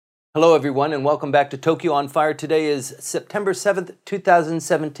Hello, everyone, and welcome back to Tokyo on Fire. Today is September 7th,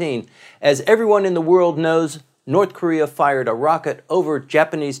 2017. As everyone in the world knows, North Korea fired a rocket over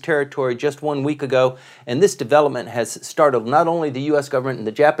Japanese territory just 1 week ago, and this development has startled not only the U.S. government and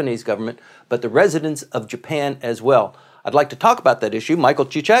the Japanese government, but the residents of Japan as well. I'd like to talk about that issue. Michael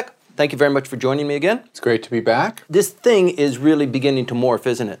Chichak, thank you very much for joining me again. It's great to be back. This thing is really beginning to morph,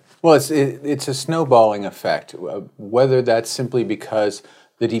 isn't it? Well, it's a snowballing effect, whether that's simply because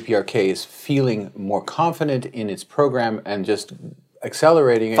the DPRK is feeling more confident in its program and just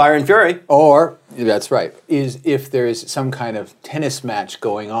accelerating it. Fire and fury. Or, that's right, is if there is some kind of tennis match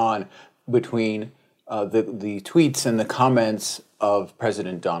going on between the tweets and the comments of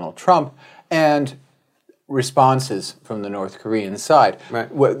President Donald Trump and responses from the North Korean side. Right.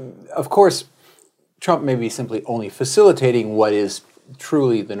 Of course, Trump may be simply only facilitating what is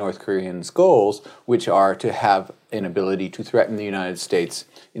truly the North Koreans' goals, which are to have an ability to threaten the United States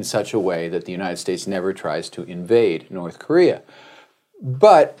in such a way that the United States never tries to invade North Korea.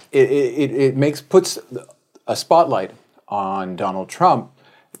 But it puts a spotlight on Donald Trump.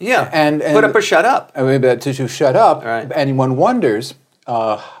 Yeah, and put up or shut up. I mean, to shut up, right. And one wonders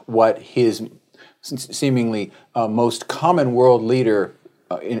what his seemingly most common world leader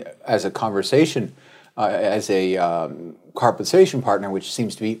as a conversation, as a conversation partner, which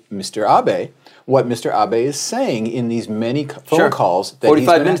seems to be Mr. Abe, what Mr. Abe is saying in these many phone calls. That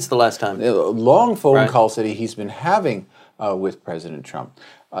 45 minutes the last time. Long phone calls that he's been having with President Trump.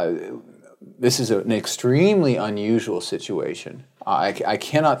 This is an extremely unusual situation. I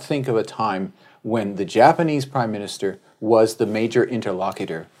cannot think of a time when the Japanese Prime Minister was the major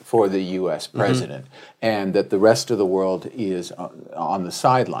interlocutor for the U.S. president, and that the rest of the world is on the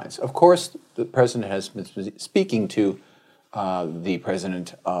sidelines. Of course, the president has been speaking to the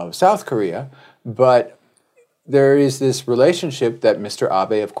president of South Korea, but there is this relationship that Mr.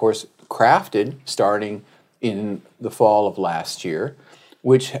 Abe, of course, crafted starting in the fall of last year,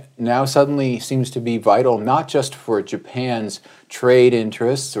 which now suddenly seems to be vital not just for Japan's trade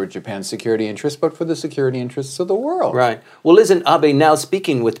interests or Japan's security interests, but for the security interests of the world. Right. Well, isn't Abe now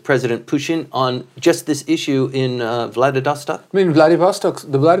speaking with President Putin on just this issue in Vladivostok? I mean, the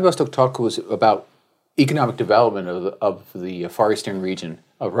Vladivostok talk was about economic development of the Far Eastern region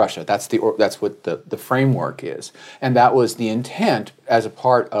of Russia. That's what the framework is. And that was the intent as a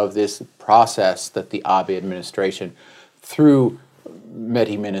part of this process that the Abe administration, through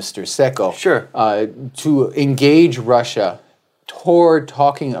Meti Minister Seko, to engage Russia toward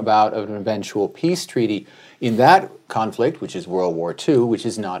talking about an eventual peace treaty in that conflict, which is World War II, which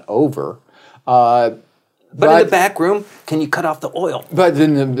is not over. But in the back room, can you cut off the oil? But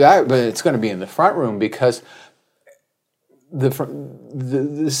it's going to be in the front room because the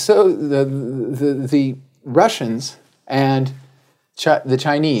Russians and the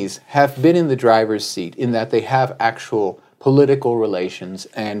Chinese have been in the driver's seat in that they have actual political relations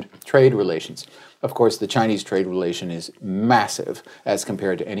and trade relations. Of course, the Chinese trade relation is massive as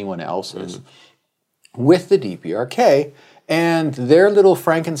compared to anyone else's with the DPRK, and their little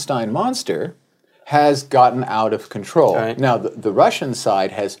Frankenstein monster has gotten out of control. Right. Now, the Russian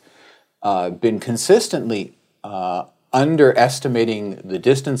side has been consistently underestimating the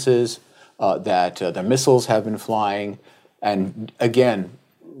distances that the missiles have been flying, and again,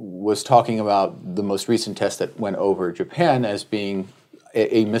 was talking about the most recent test that went over Japan as being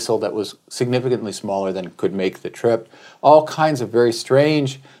a missile that was significantly smaller than could make the trip. All kinds of very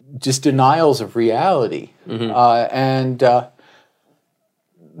strange, just denials of reality. And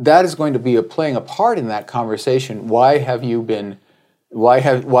that is going to be playing a part in that conversation. Why have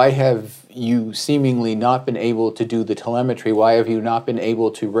you seemingly not been able to do the telemetry? Why have you not been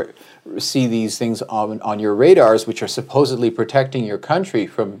able to see these things on your radars, which are supposedly protecting your country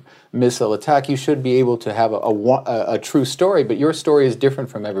from missile attack? You should be able to have a true story, but your story is different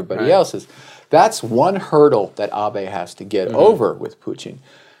from everybody else's. That's one hurdle that Abe has to get over with Putin.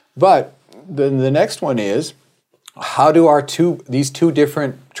 But then the next one is, how do these two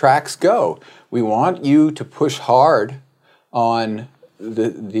different tracks go? We want you to push hard on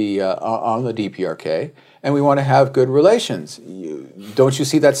the DPRK, and we want to have good relations. Don't you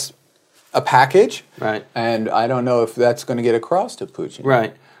see that's a package? Right. And I don't know if that's going to get across to Putin.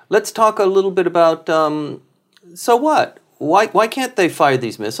 Right. Let's talk a little bit about, so what? Why can't they fire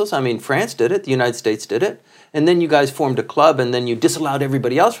these missiles? I mean, France did it, the United States did it, and then you guys formed a club, and then you disallowed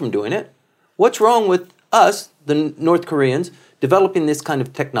everybody else from doing it. What's wrong with us, the North Koreans, developing this kind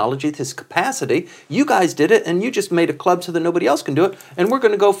of technology, this capacity? You guys did it, and you just made a club so that nobody else can do it, and we're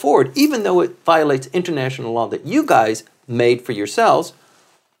going to go forward. Even though it violates international law that you guys made for yourselves,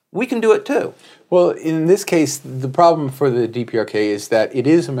 we can do it too. Well, in this case, the problem for the DPRK is that it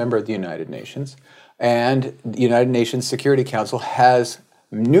is a member of the United Nations, and the United Nations Security Council has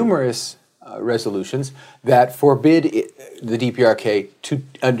numerous resolutions that forbid the DPRK to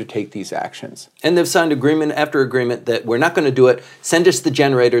undertake these actions. And they've signed agreement after agreement that we're not going to do it. Send us the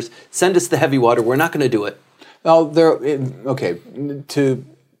generators. Send us the heavy water. We're not going to do it. Now,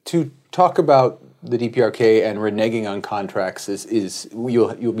 to talk about the DPRK and reneging on contracts is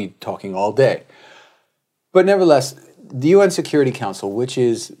you'll be talking all day. But nevertheless, the UN Security Council, which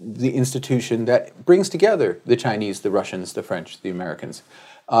is the institution that brings together the Chinese, the Russians, the French, the Americans,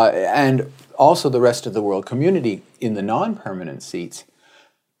 and also the rest of the world community in the non-permanent seats,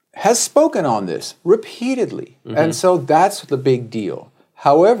 has spoken on this repeatedly. Mm-hmm. And so that's the big deal.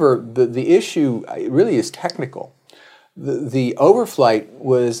 However, the issue really is technical. The overflight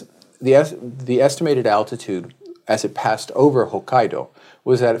was, the estimated altitude as it passed over Hokkaido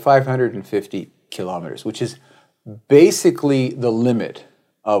was at 550 kilometers, which is basically the limit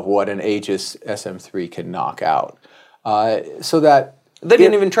of what an Aegis SM-3 can knock out. So that they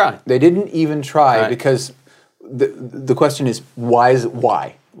didn't even try. They didn't even try, right. Because the question is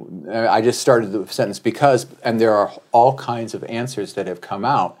why? I just started the sentence because, and there are all kinds of answers that have come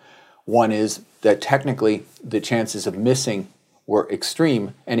out. One is that technically the chances of missing were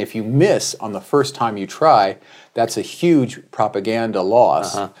extreme, and if you miss on the first time you try, that's a huge propaganda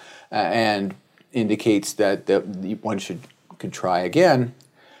loss, and indicates that one could try again.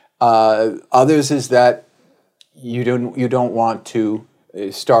 Others is that you don't want to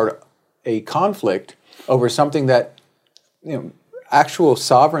start a conflict over something that, actual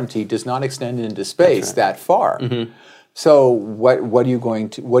sovereignty does not extend into space that far. Mm-hmm. So what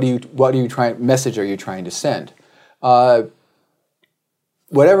message are you trying to send?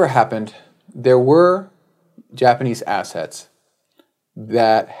 Whatever happened, there were Japanese assets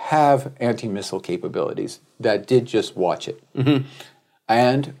that have anti-missile capabilities that did just watch it. Mm-hmm.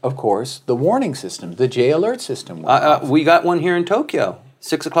 And, of course, the warning system, the J-alert system. We got one here in Tokyo,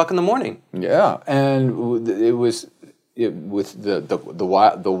 6 o'clock in the morning. Yeah, and it was with the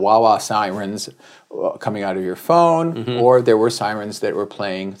wah-wah sirens coming out of your phone, mm-hmm. or there were sirens that were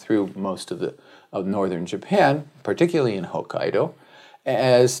playing through most of northern Japan, particularly in Hokkaido,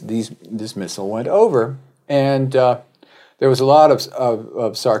 as this missile went over. And there was a lot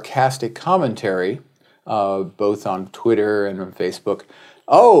of sarcastic commentary, both on Twitter and on Facebook.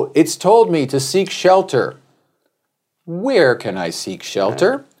 Oh, it's told me to seek shelter. Where can I seek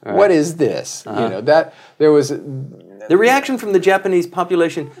shelter? Right. What is this? That there was the reaction from the Japanese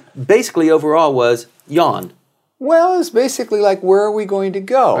population basically overall was yawn. Well, it's basically like, where are we going to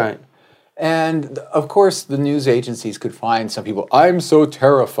go? Right. And of course, the news agencies could find some people. I'm so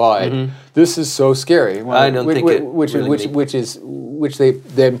terrified. Mm-hmm. This is so scary. Well, I don't think which they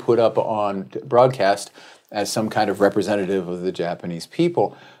then put up on broadcast as some kind of representative of the Japanese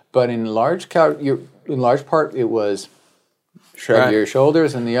people. But in large part, it was shrug your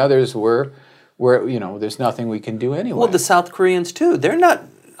shoulders, and the others were there's nothing we can do anyway. Well, the South Koreans too. They're not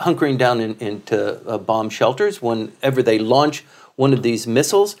hunkering down into bomb shelters whenever they launch one of these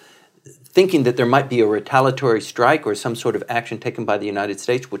missiles, thinking that there might be a retaliatory strike or some sort of action taken by the United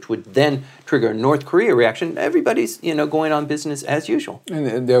States, which would then trigger a North Korea reaction. Everybody's going on business as usual.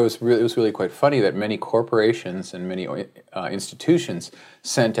 And it was really quite funny that many corporations and many institutions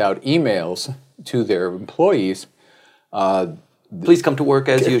sent out emails to their employees. Please come to work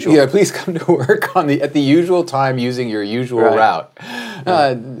as usual. Yeah, please come to work at the usual time using your usual route.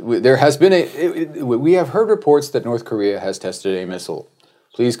 There has been we have heard reports that North Korea has tested a missile.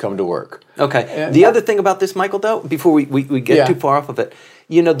 Please come to work. Okay. The other thing about this, Michael, though, before we get too far off of it,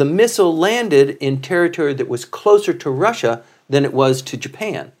 the missile landed in territory that was closer to Russia than it was to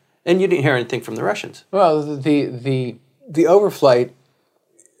Japan, and you didn't hear anything from the Russians. Well, the overflight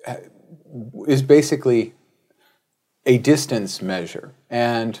is basically a distance measure,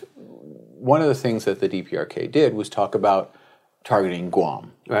 and one of the things that the DPRK did was talk about targeting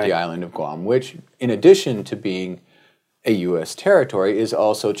Guam, the island of Guam, which, in addition to being a U.S. territory, is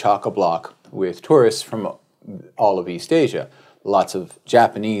also chock-a-block with tourists from all of East Asia. Lots of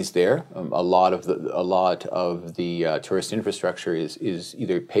Japanese there. A lot of the tourist infrastructure is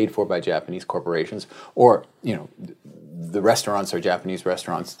either paid for by Japanese corporations, or the restaurants are Japanese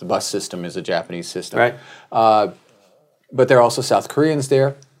restaurants. The bus system is a Japanese system. Right. But there are also South Koreans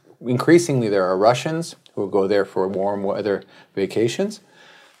there. Increasingly, there are Russians who go there for warm weather vacations.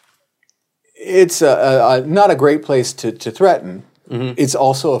 It's not a great place to threaten. Mm-hmm. It's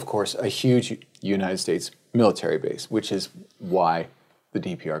also, of course, a huge United States military base, which is why the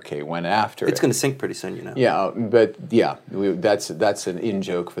DPRK went after It's it. going to sink pretty soon, you know. Yeah, but yeah, that's an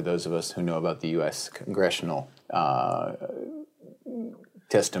in-joke for those of us who know about the U.S. congressional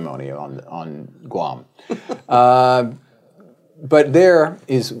testimony on Guam. But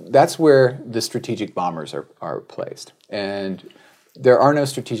that's where the strategic bombers are placed. And there are no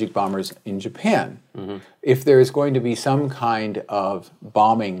strategic bombers in Japan. Mm-hmm. If there is going to be some kind of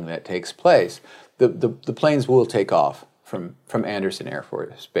bombing that takes place, the planes will take off from Andersen Air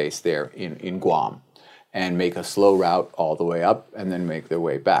Force Base there in Guam and make a slow route all the way up and then make their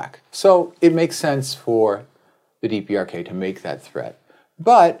way back. So it makes sense for the DPRK to make that threat.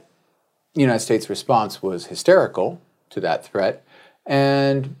 But the United States' response was hysterical to that threat,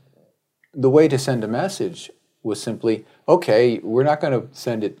 and the way to send a message was simply, okay, we're not going to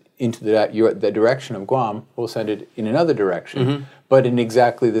send it into the direction of Guam, we'll send it in another direction, but in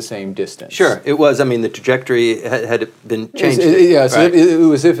exactly the same distance. Sure, it was. I mean, the trajectory had been changed. Right. It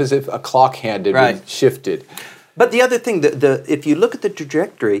was as if a clock hand had been shifted. But the other thing, if you look at the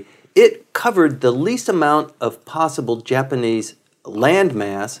trajectory, it covered the least amount of possible Japanese land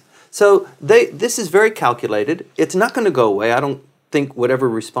mass. So this is very calculated. It's not going to go away. I don't think whatever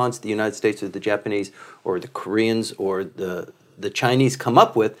response the United States or the Japanese or the Koreans or the Chinese come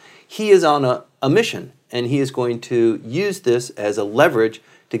up with, he is on a mission, and he is going to use this as a leverage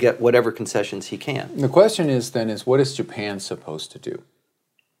to get whatever concessions he can. The question is what is Japan supposed to do?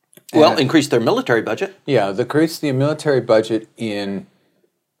 Well, increase their military budget. Yeah, increase the military budget in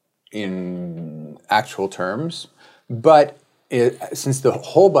actual terms, but since the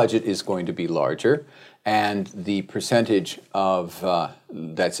whole budget is going to be larger, and the percentage of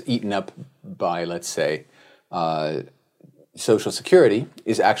that's eaten up by, let's say, Social Security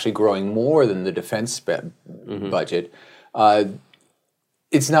is actually growing more than the defense budget,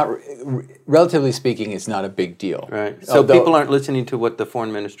 it's not, relatively speaking, it's not a big deal. Right. So people aren't listening to what the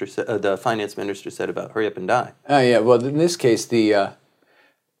foreign minister, the finance minister said about hurry up and die. Yeah. Well, in this case, the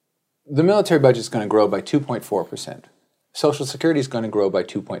military budget is going to grow by 2.4%. Social Security is going to grow by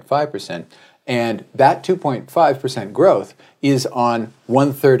 2.5%. And that 2.5% growth is on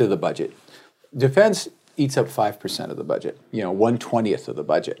 1/3 of the budget. Defense eats up 5% of the budget, 1/20th of the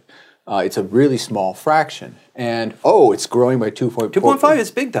budget. It's a really small fraction. And, it's growing by 2.4. 2.5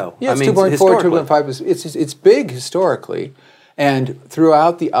 is big, though. Yeah, it's 2.4, 2.5. It's big historically. And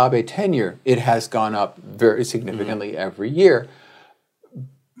throughout the Abe tenure, it has gone up very significantly every year.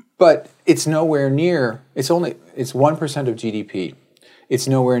 But it's nowhere near, it's 1% of GDP. It's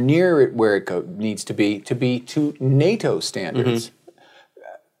nowhere near where it needs to be to NATO standards,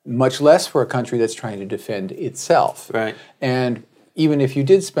 much less for a country that's trying to defend itself. Right. And even if you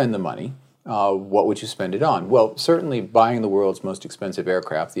did spend the money, what would you spend it on? Well, certainly buying the world's most expensive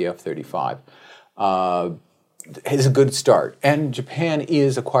aircraft, the F-35, is a good start. And Japan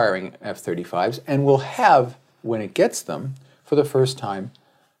is acquiring F-35s and will have, when it gets them, for the first time,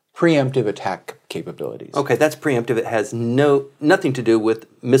 preemptive attack capabilities. Okay, that's preemptive. It has nothing to do with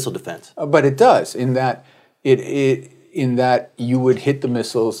missile defense. But it does, in that in that you would hit the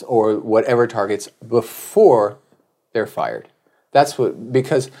missiles or whatever targets before they're fired. That's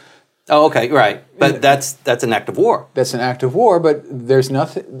because. Oh, okay, right. But that's an act of war. That's an act of war, but there's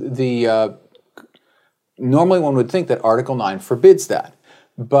nothing. Normally one would think that Article 9 forbids that,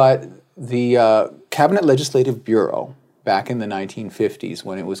 but the Cabinet Legislative Bureau, back in the 1950s,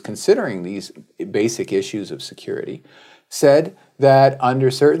 when it was considering these basic issues of security, said that under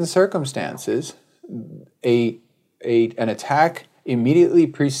certain circumstances, an attack immediately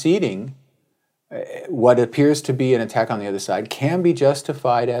preceding what appears to be an attack on the other side can be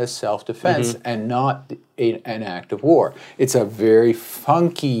justified as self-defense and not an act of war. It's a very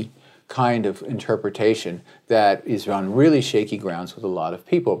funky kind of interpretation that is on really shaky grounds with a lot of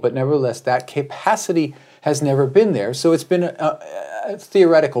people. But nevertheless, that capacity has never been there, so it's been a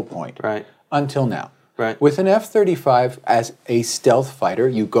theoretical point until now. Right. With an F-35 as a stealth fighter,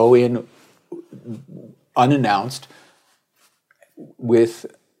 you go in unannounced with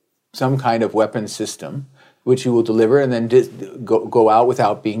some kind of weapon system, which you will deliver and then go out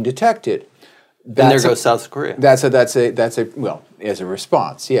without being detected. And there goes South Korea. That's a well, as a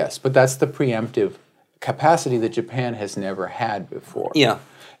response, yes, but that's the preemptive capacity that Japan has never had before. Yeah.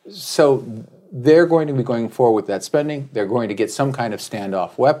 So they're going to be going forward with that spending. They're going to get some kind of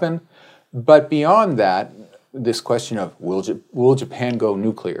standoff weapon. But beyond that, this question of will Japan go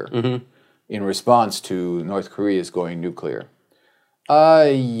nuclear in response to North Korea's going nuclear?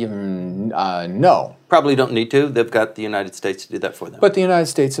 No. Probably don't need to. They've got the United States to do that for them. But the United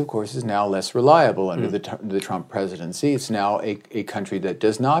States, of course, is now less reliable under the Trump presidency. It's now a country that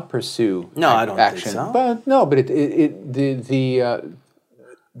does not pursue I don't action. think so. But no, but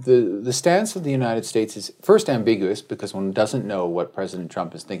the stance of the United States is first ambiguous because one doesn't know what President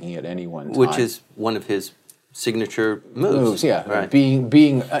Trump is thinking at any one time. Which is one of his signature moves. Yeah, right.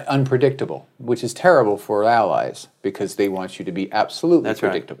 being unpredictable, which is terrible for allies because they want you to be absolutely That's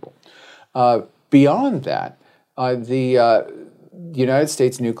predictable. Beyond that, the United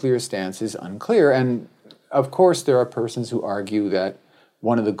States nuclear stance is unclear, and of course there are persons who argue that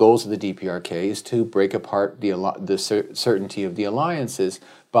one of the goals of the DPRK is to break apart the certainty of the alliances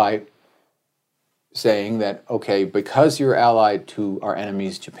by saying that, okay, because you're allied to our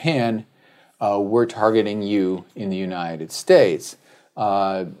enemies, Japan, we're targeting you in the United States.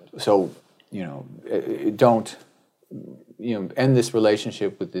 So, don't, end this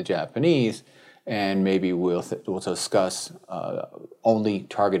relationship with the Japanese, and maybe we'll discuss only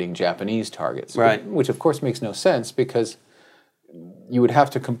targeting Japanese targets. Right. Which, of course, makes no sense because you would have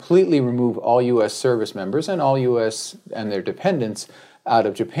to completely remove all U.S. service members and all U.S. and their dependents out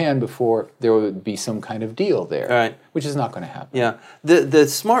of Japan before there would be some kind of deal there, Right. which is not going to happen. Yeah. The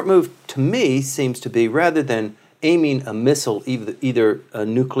smart move to me seems to be, rather than aiming a missile, either a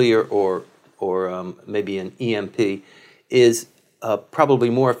nuclear or maybe an EMP, is probably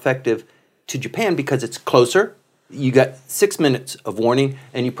more effective to Japan because it's closer. You got 6 minutes of warning,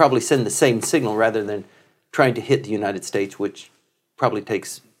 and you probably send the same signal rather than trying to hit the United States, which probably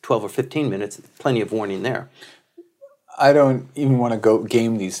takes 12 or 15 minutes. Plenty of warning there. I don't even want to go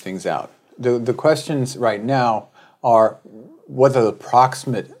game these things out. The questions right now are what are the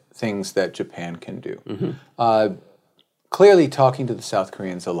proximate things that Japan can do. Mm-hmm. Clearly, talking to the South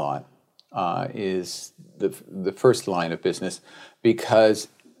Koreans a lot is the first line of business because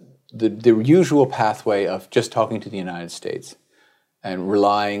the usual pathway of just talking to the United States and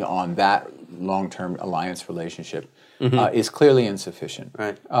relying on that long-term alliance relationship is clearly insufficient.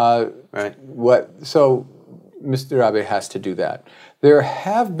 Right. Right. So Mr. Abe has to do that. There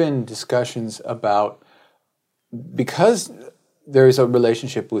have been discussions about, because there is a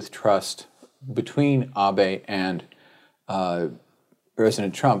relationship with trust between Abe and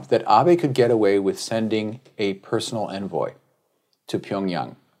President Trump, that Abe could get away with sending a personal envoy to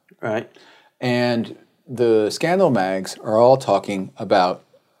Pyongyang. Right. And the scandal mags are all talking about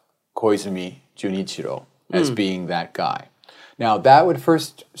Koizumi Junichiro as being that guy. Now, that would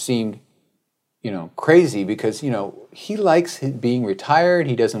first seem, crazy because, he likes being retired.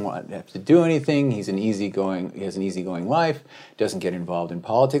 He doesn't want to have to do anything. He has an easygoing life, doesn't get involved in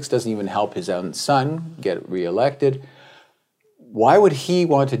politics, doesn't even help his own son get reelected. Why would he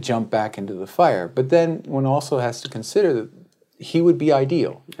want to jump back into the fire? But then one also has to consider that he would be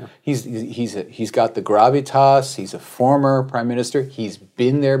ideal. Yeah. He's got the gravitas. He's a former prime minister. He's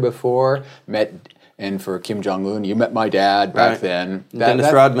been there before. And for Kim Jong-un, you met my dad back then.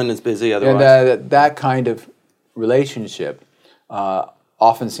 Dennis Rodman is busy otherwise. And that kind of relationship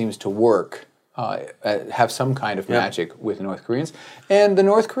often seems to work, have some kind of magic with North Koreans. And the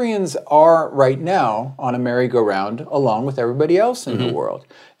North Koreans are right now on a merry-go-round along with everybody else in the world.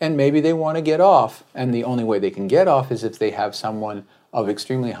 And maybe they want to get off. And the only way they can get off is if they have someone of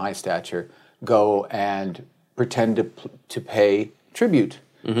extremely high stature go and pretend to pay tribute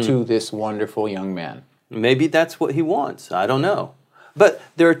to this wonderful young man. Maybe that's what he wants. I don't know. But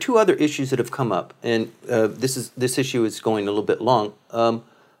there are two other issues that have come up, and this issue is going a little bit long.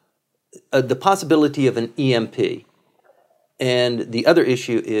 The possibility of an EMP, and the other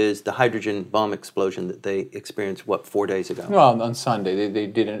issue is the hydrogen bomb explosion that they experienced, 4 days ago? Well, on Sunday,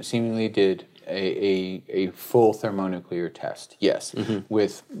 they seemingly did a full thermonuclear test, yes,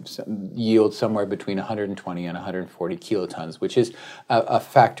 with yield somewhere between 120 and 140 kilotons, which is a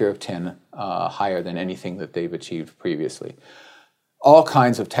factor of 10 higher than anything that they've achieved previously. All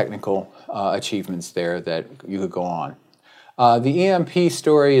kinds of technical achievements there that you could go on. The EMP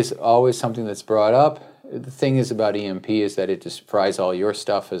story is always something that's brought up. The thing is about EMP is that it just fries all your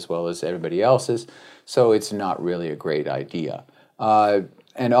stuff as well as everybody else's, so it's not really a great idea.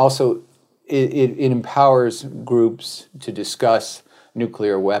 And also, it empowers groups to discuss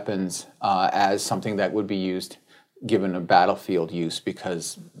nuclear weapons as something that would be used given a battlefield use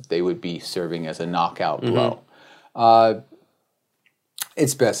because they would be serving as a knockout blow.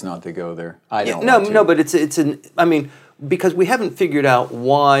 It's best not to go there. I don't want to. No, but because we haven't figured out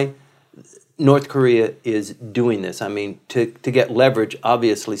why North Korea is doing this. I mean, to get leverage,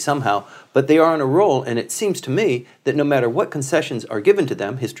 obviously, somehow. But they are on a roll, and it seems to me that no matter what concessions are given to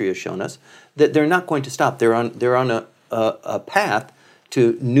them, history has shown us, that they're not going to stop. They're on a path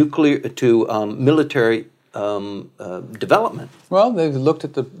to military development. Well, they've looked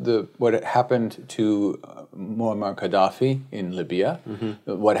at what happened to Muammar Gaddafi in Libya,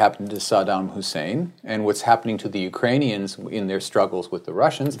 what happened to Saddam Hussein, and what's happening to the Ukrainians in their struggles with the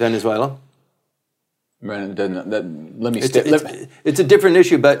Russians. Venezuela. It's a different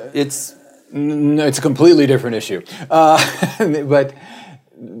issue, but it's a completely different issue. But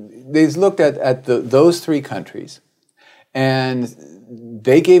they've looked at those three countries, and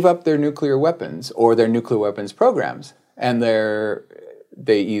they gave up their nuclear weapons or their nuclear weapons programs, and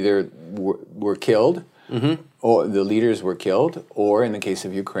they either were killed, or the leaders were killed, or in the case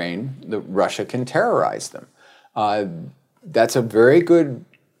of Ukraine, Russia can terrorize them. That's a very good.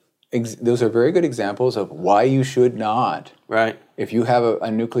 Those are very good examples of why you should not. Right. If you have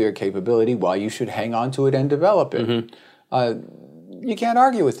a nuclear capability, why you should hang on to it and develop it. You can't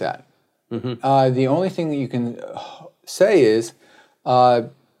argue with that. The only thing that you can say is,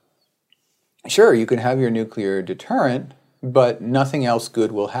 sure, you can have your nuclear deterrent, but nothing else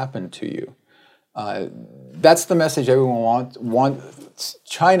good will happen to you. That's the message everyone wants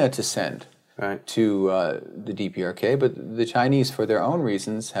China to send. Right. To the DPRK, but the Chinese, for their own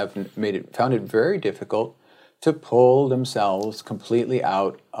reasons, have found it very difficult to pull themselves completely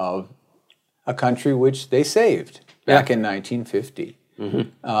out of a country which they saved back in 1950.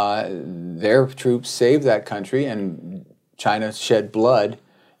 Their troops saved that country, and China shed blood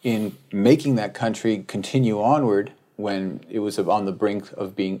in making that country continue onward when it was on the brink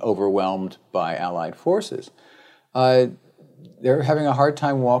of being overwhelmed by Allied forces. They're having a hard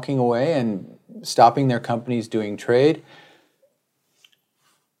time walking away and stopping their companies doing trade.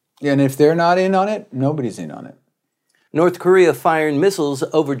 And if they're not in on it, nobody's in on it. North Korea firing missiles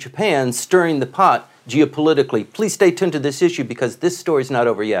over Japan, stirring the pot geopolitically. Please stay tuned to this issue because this story's not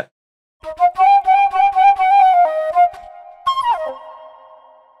over yet.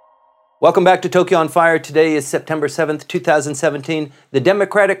 Welcome back to Tokyo on Fire. Today is September 7th, 2017. The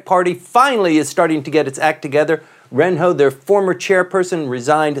Democratic Party finally is starting to get its act together. Ren Ho, their former chairperson,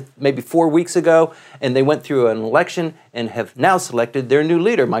 resigned maybe 4 weeks ago, and they went through an election and have now selected their new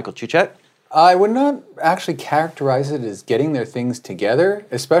leader, Michael Chuchet. I would not actually characterize it as getting their things together,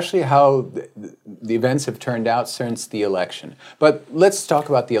 especially how the events have turned out since the election. But let's talk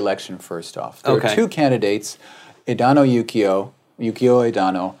about the election first off. There are two candidates, Yukio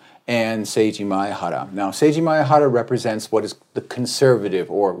Edano, and Seiji Maehara. Now, Seiji Maehara represents what is the conservative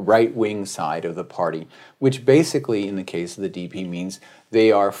or right-wing side of the party, which basically, in the case of the DP, means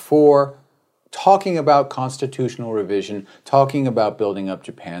they are for talking about constitutional revision, talking about building up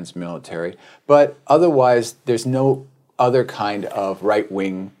Japan's military, but otherwise there's no other kind of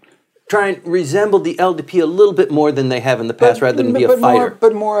right-wing. Try and resemble the LDP a little bit more than they have in the past, rather than be a fighter.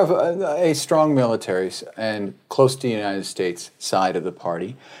 But more of a strong military and close to the United States side of the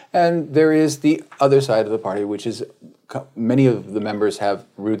party. And there is the other side of the party, which is many of the members have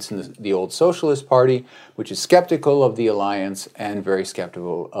roots in the old Socialist Party, which is skeptical of the alliance and very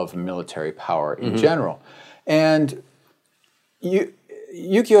skeptical of military power in general. And Yukio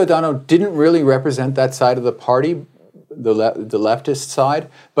Edano didn't really represent that side of the party, the leftist side,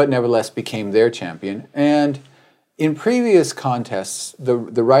 but nevertheless became their champion. And in previous contests, the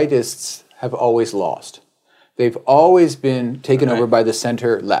rightists have always lost. They've always been taken over by the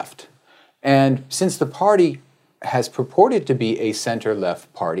center-left. And since the party has purported to be a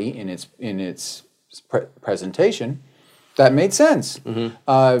center-left party in its presentation, that made sense.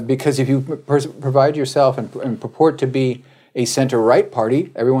 Because if you provide yourself and purport to be a center-right party,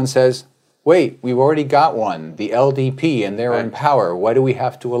 everyone says, wait, we've already got one, the LDP, and they're in power. Why do we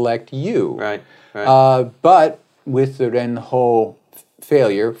have to elect you? But with the Ren Ho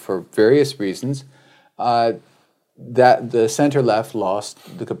failure, for various reasons, that the center-left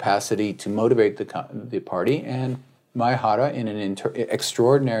lost the capacity to motivate the party, and Maehara, in an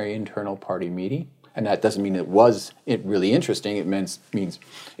extraordinary internal party meeting, and that doesn't mean it was really interesting, it means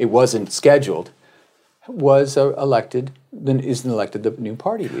it wasn't scheduled, was elected the new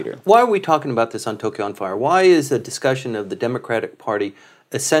party leader. Why are we talking about this on Tokyo on Fire? Why is a discussion of the Democratic Party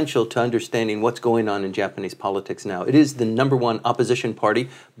essential to understanding what's going on in Japanese politics now? It is the #1 opposition party,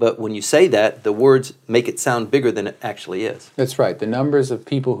 but when you say that, the words make it sound bigger than it actually is. That's right. The numbers of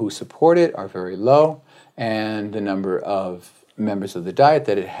people who support it are very low, and the number of members of the Diet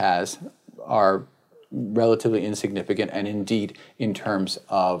that it has are relatively insignificant, and indeed, in terms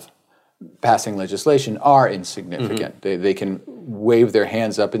of passing legislation, are insignificant. They can wave their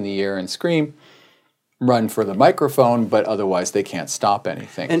hands up in the air and scream, run for the microphone, but otherwise they can't stop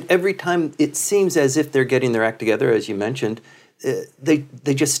anything. And every time it seems as if they're getting their act together, as you mentioned, they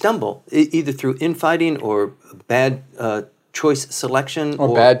just stumble, either through infighting or bad choice selection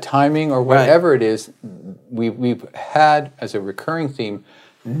or bad timing or whatever it is we've had as a recurring theme.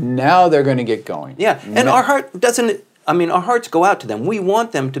 Now they're going to get going. Yeah, and our heart doesn't. I mean, our hearts go out to them. We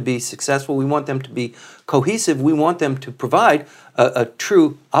want them to be successful. We want them to be cohesive. We want them to provide a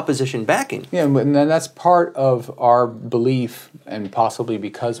true opposition backing. Yeah, and that's part of our belief, and possibly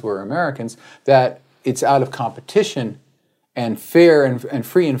because we're Americans, that it's out of competition and fair and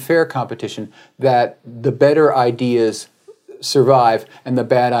free and fair competition that the better ideas survive and the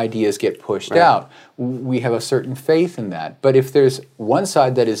bad ideas get pushed out. We have a certain faith in that. But if there's one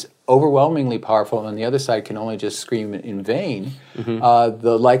side that is overwhelmingly powerful and the other side can only just scream in vain,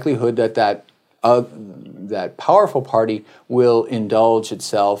 the likelihood that that powerful party will engage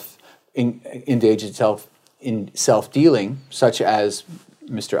itself in self-dealing, such as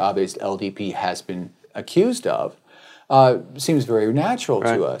Mr. Abe's LDP has been accused of, seems very natural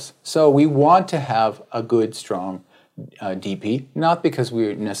to us. So we want to have a good, strong DP, not because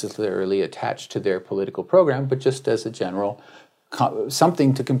we're necessarily attached to their political program, but just as a general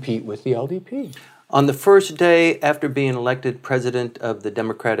something to compete with the LDP. On the first day after being elected president of the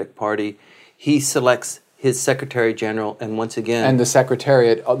Democratic Party, he selects his Secretary General, and once again... And the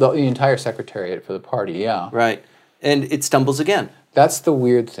Secretariat, the entire Secretariat for the party, yeah. Right. And it stumbles again. That's the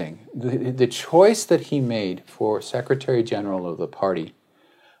weird thing. The choice that he made for Secretary General of the party,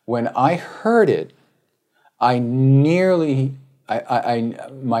 when I heard it, I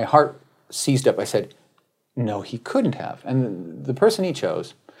my heart seized up. I said, no, he couldn't have. And the person he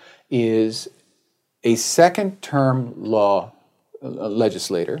chose is a second-term law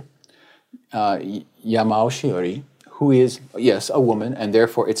legislator, Yamao Shiori, who is, yes, a woman, and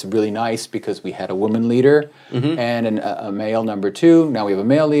therefore it's really nice because we had a woman leader and a male number two. Now we have a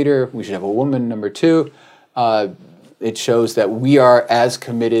male leader. We should have a woman number two. It shows that we are as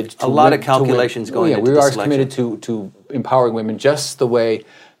committed to... A lot of calculations going into we the are as selection. committed to empowering women just the way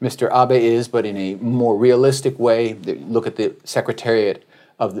Mr. Abe is, but in a more realistic way. Look at the secretariat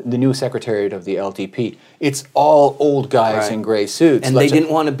of the new secretariat of the LDP. It's all old guys in gray suits. And they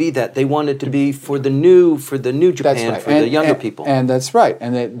didn't want to be that. They wanted to be for the new Japan, for the younger people. And that's right.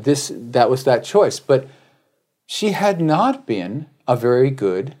 And that was that choice. But she had not been a very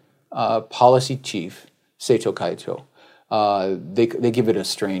good policy chief, Seicho Kaicho. They give it a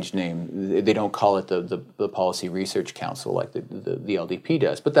strange name. They don't call it the Policy Research Council like the LDP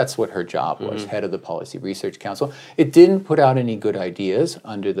does, but that's what her job was, head of the Policy Research Council. It didn't put out any good ideas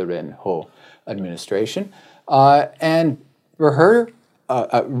under the Ren Ho administration. And for her,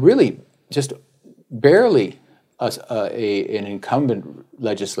 really just barely an incumbent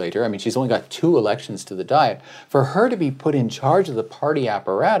legislator, I mean, she's only got 2 elections to the Diet, for her to be put in charge of the party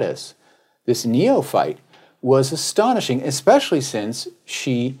apparatus, this neophyte, was astonishing, especially since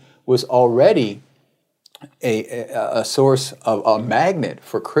she was already a source of a magnet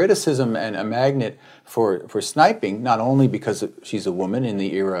for criticism and a magnet for sniping, not only because she's a woman in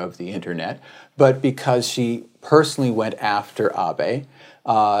the era of the internet, but because she personally went after Abe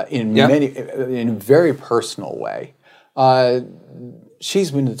in a very personal way.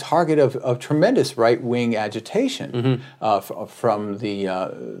 She's been the target of tremendous right-wing agitation from the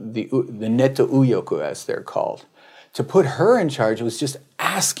Neto Uyoku, as they're called. To put her in charge was just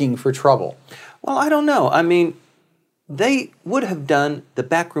asking for trouble. Well, I don't know. I mean, they would have done the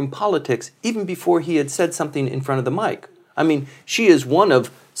backroom politics even before he had said something in front of the mic. I mean, she is one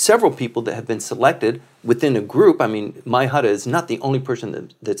of several people that have been selected within a group. I mean, Mai Hara is not the only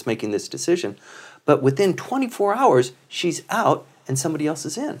person that's making this decision. But within 24 hours, she's out and somebody else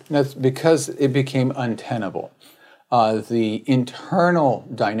is in. That's because it became untenable. The internal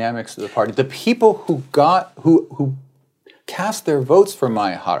dynamics of the party, the people who cast their votes for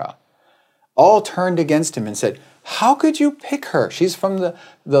Mai Hara, all turned against him and said, "How could you pick her? She's from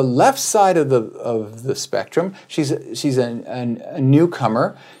the left side of the spectrum. She's a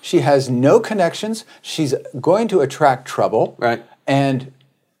newcomer. She has no connections. She's going to attract trouble." Right. And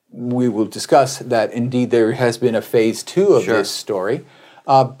we will discuss that indeed there has been a phase 2 of this story,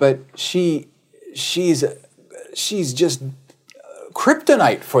 but she's just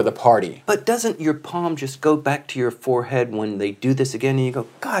kryptonite for the party. But doesn't your palm just go back to your forehead when they do this again, and you go,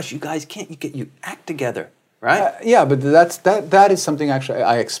 "Gosh, you guys you act together, right?" Yeah, but that is something actually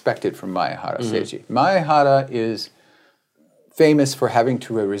I expected from Mai Hara Seiji. Mai Hara is famous for having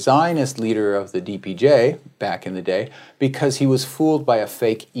to resign as leader of the DPJ back in the day because he was fooled by a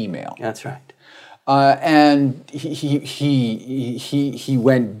fake email. That's right. And he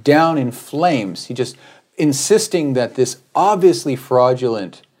went down in flames. He just insisting that this obviously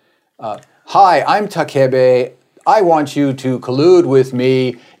fraudulent, "Hi, I'm Takebe. I want you to collude with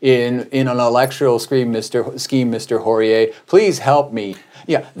me in an electoral scheme, Mr. Hourier. Please help me.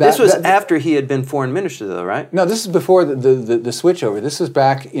 Yeah, this was after he had been foreign minister, though, right? No, this is before the switchover. This was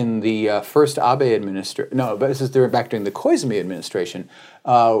back in the first Abe administration. No, but this is back during the Koizumi administration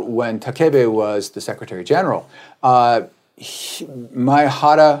when Takebe was the Secretary General.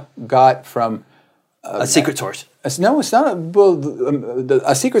 Maehara got from a secret source. No, it's not.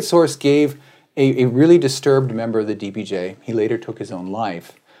 A secret source gave a really disturbed member of the DPJ. He later took his own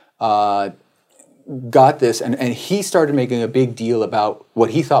life. Got this, and he started making a big deal about what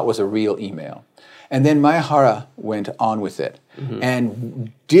he thought was a real email. And then Maehara went on with it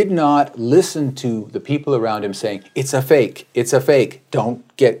and did not listen to the people around him saying, it's a fake, don't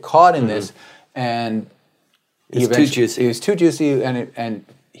get caught in this. And it's too juicy. It was too juicy, and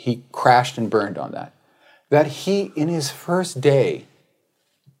he crashed and burned on that. That he, in his first day,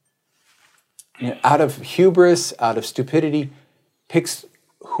 out of hubris, out of stupidity, picks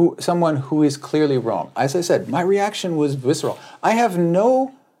someone who is clearly wrong. As I said, my reaction was visceral. I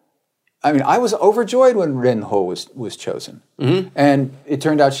was overjoyed when Ren Ho was chosen. And it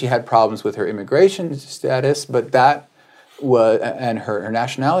turned out she had problems with her immigration status, but and her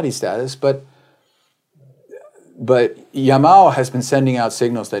nationality status, but Yamao has been sending out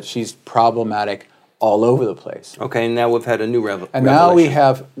signals that she's problematic all over the place. Okay, and now we've had a new revelation. And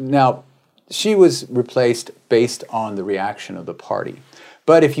now she was replaced based on the reaction of the party.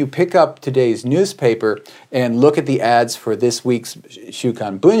 But if you pick up today's newspaper and look at the ads for this week's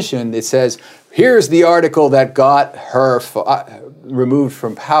Shukan Bunshun, it says, here's the article that got her removed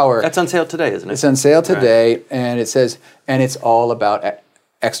from power. That's on sale today, isn't it? It's on sale today, right. And it says, and it's all about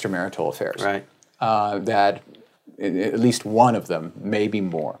extramarital affairs. Right. That at least one of them, maybe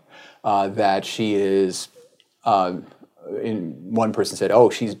more, that she is... one person said, "Oh,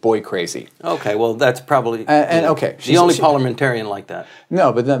 she's boy crazy." Okay, well, that's probably okay. The only parliamentarian like that.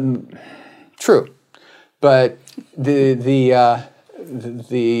 No, but then true, but the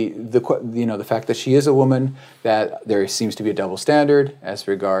fact that she is a woman, that there seems to be a double standard as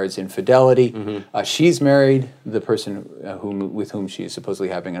regards infidelity. She's married. The person with whom she's supposedly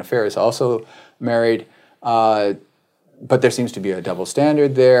having an affair is also married, but there seems to be a double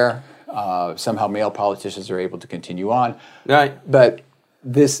standard there. Somehow male politicians are able to continue on. Right. But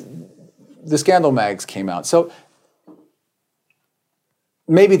the scandal mags came out. So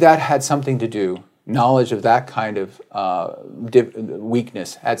maybe that had something to do, knowledge of that kind of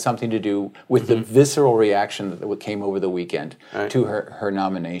weakness had something to do with the visceral reaction that came over the weekend to her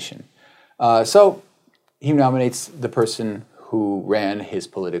nomination. So he nominates the person who ran his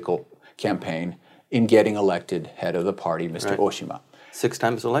political campaign in getting elected head of the party, Mr. Oshima. 6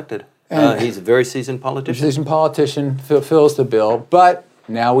 times elected. He's a very seasoned politician. Seasoned politician, fills the bill, but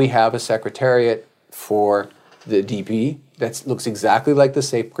now we have a secretariat for the DP that looks exactly like the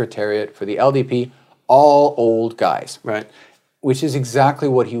secretariat for the LDP, all old guys. Right. Which is exactly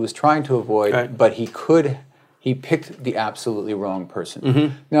what he was trying to avoid, but he picked the absolutely wrong person.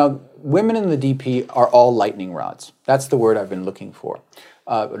 Now, women in the DP are all lightning rods. That's the word I've been looking for.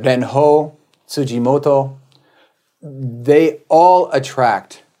 Ren Ho, Tsujimoto, they all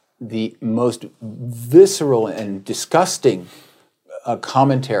attract the most visceral and disgusting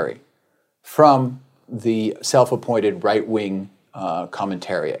commentary from the self-appointed right-wing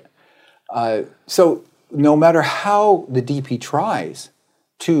commentariat. So no matter how the DP tries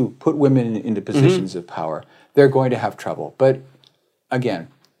to put women into positions of power, they're going to have trouble. But again,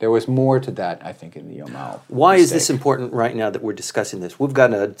 there was more to that, I think, in the Yamao Why mistake. is this important right now that we're discussing this? We've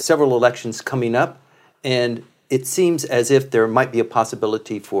got several elections coming up, and it seems as if there might be a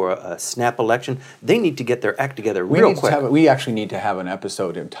possibility for a snap election. They need to get their act together real quick. We actually need to have an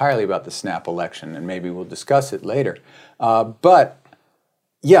episode entirely about the snap election, and maybe we'll discuss it later. But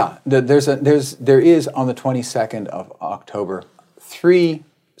yeah, there is on the 22nd of October, 3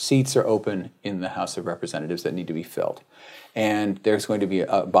 seats are open in the House of Representatives that need to be filled, and there's going to be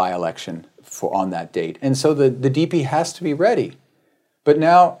a by-election on that date, and so the DP has to be ready. But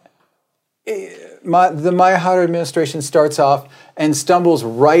now, the Maehara administration starts off and stumbles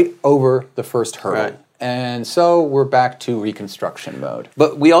right over the first hurdle. Right. And so we're back to reconstruction mode.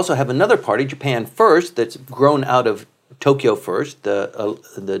 But we also have another party, Japan First, that's grown out of Tokyo First,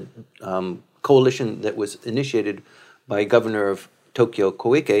 the coalition that was initiated by Governor of Tokyo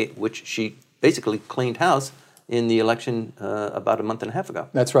Koike, which she basically cleaned house in the election about a month and a half ago.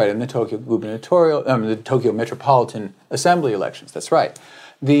 That's right, in the Tokyo the Tokyo Metropolitan Assembly elections. That's right.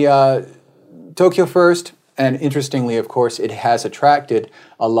 The Tokyo First And interestingly, of course, it has attracted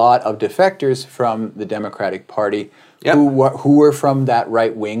a lot of defectors from the Democratic Party who were from that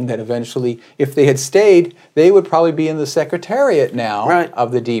right wing that eventually, if they had stayed, they would probably be in the secretariat now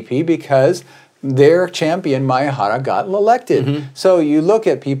of the DP because their champion, Maehara, got elected. So you look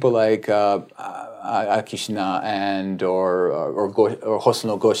at people like Akishina or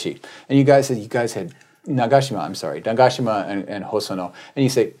Hosono Goshi, and you guys had Nagashima and Hosono, and you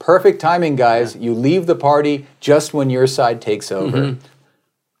say, perfect timing, guys. You leave the party just when your side takes over.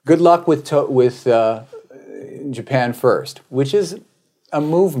 Good luck with Japan First, which is a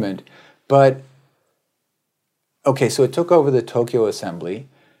movement, but okay, so it took over the Tokyo Assembly,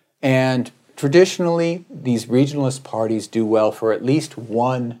 and traditionally these regionalist parties do well for at least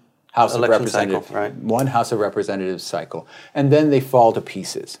one House of Representatives, one House of Representatives cycle, and then they fall to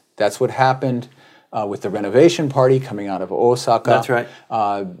pieces. That's what happened with the Renovation Party coming out of Osaka. That's right.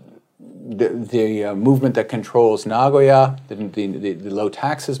 The movement that controls Nagoya, the low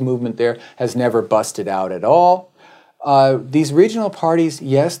taxes movement there, has never busted out at all. These regional parties,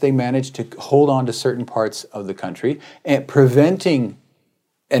 yes, they managed to hold on to certain parts of the country, and preventing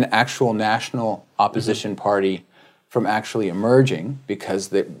an actual national opposition party from actually emerging, because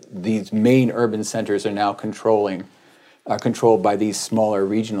these main urban centers are now controlled by these smaller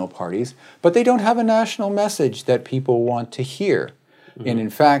regional parties, but they don't have a national message that people want to hear. And in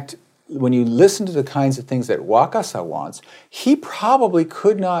fact, when you listen to the kinds of things that Wakasa wants, he probably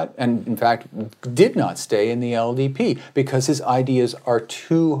could not, and in fact did not stay in the LDP because his ideas are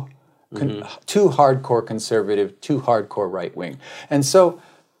too hardcore conservative, too hardcore right-wing. And so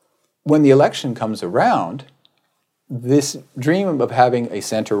when the election comes around, this dream of having a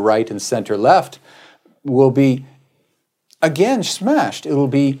center-right and center-left will be, again, smashed. It will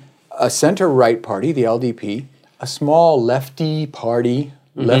be a center-right party, the LDP, a small lefty party,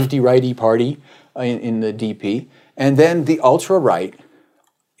 lefty-righty party in the DP, and then the ultra-right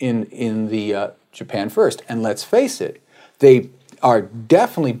in the Japan First. And let's face it, they are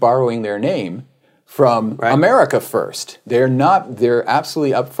definitely borrowing their name from America First. They're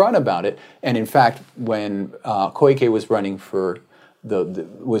absolutely upfront about it. And in fact, when Koike was running for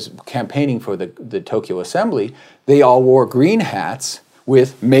was campaigning for the Tokyo Assembly, they all wore green hats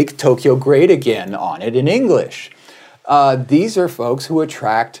with "Make Tokyo Great Again" on it in English. These are folks who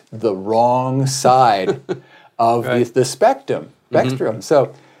attract the wrong side of the spectrum.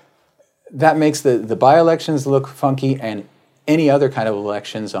 So that makes the by-elections look funky, and any other kind of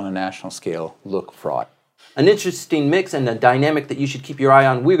elections on a national scale look fraught. An interesting mix and a dynamic that you should keep your eye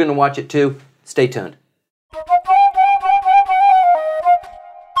on. We're going to watch it too. Stay tuned.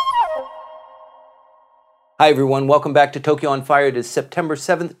 Hi everyone, welcome back to Tokyo on Fire. It is September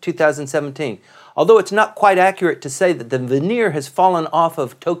 7th, 2017. Although it's not quite accurate to say that the veneer has fallen off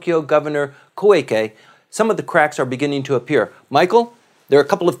of Tokyo Governor Koike, some of the cracks are beginning to appear. Michael, there are a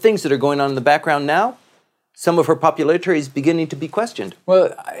couple of things that are going on in the background now. Some of her popularity is beginning to be questioned.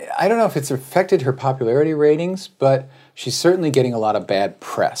 Well, I don't know if it's affected her popularity ratings, but she's certainly getting a lot of bad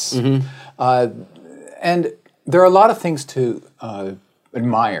press. And there are a lot of things to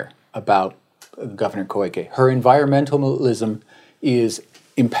admire about Governor Koike. Her environmentalism is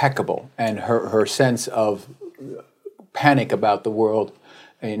impeccable, and her sense of panic about the world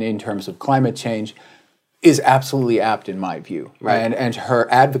in terms of climate change is absolutely apt in my view. And her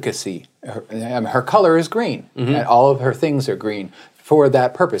advocacy, her color is green, and all of her things are green for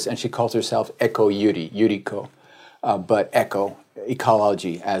that purpose. And she calls herself Eco Yuri, Yuriko, but Eco,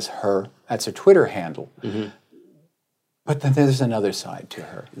 ecology, that's her Twitter handle. But then there's another side to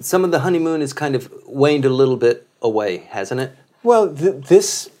her. Some of the honeymoon has kind of waned a little bit away, hasn't it? Well,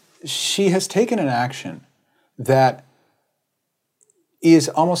 she has taken an action that is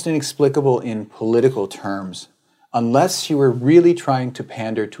almost inexplicable in political terms, unless she were really trying to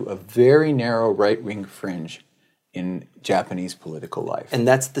pander to a very narrow right-wing fringe in Japanese political life. And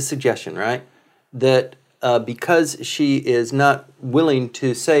that's the suggestion, right? That because she is not willing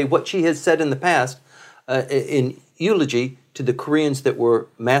to say what she has said in the past in eulogy to the Koreans that were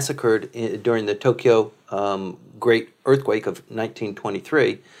massacred during the Tokyo Great Earthquake of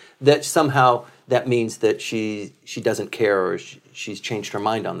 1923, that somehow that means that she doesn't care, or she's changed her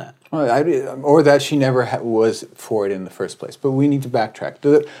mind on that. Or that she never was for it in the first place. But we need to backtrack.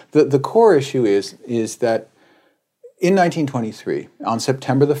 The core issue is that in 1923, on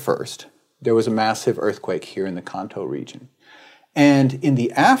September the 1st, there was a massive earthquake here in the Kanto region. And in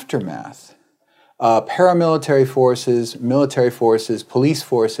the aftermath, paramilitary forces, military forces, police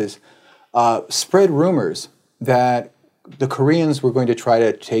forces spread rumors that the Koreans were going to try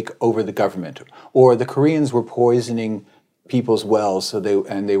to take over the government, or the Koreans were poisoning people's wells,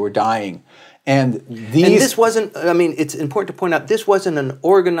 they were dying. And these... And this wasn't, I mean, it's important to point out, this wasn't an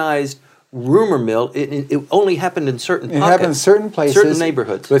organized rumor mill. It only happened in certain pockets. It happened in certain places. Certain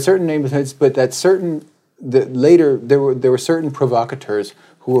neighborhoods. But later there were certain provocateurs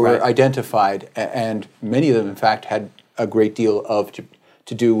who were identified, and many of them, in fact, had a great deal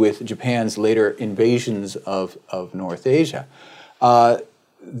to do with Japan's later invasions of North Asia.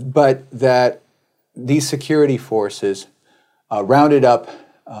 But that these security forces rounded up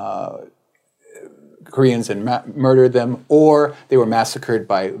Koreans and murdered them, or they were massacred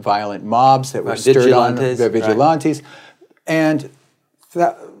by violent mobs that were stirred on by vigilantes. Right. And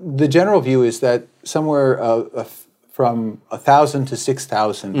the general view is that somewhere from 1,000 to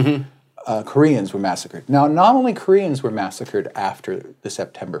 6,000 Koreans were massacred. Now, not only Koreans were massacred after the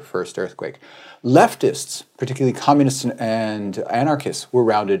September 1st earthquake, leftists, particularly communists and anarchists, were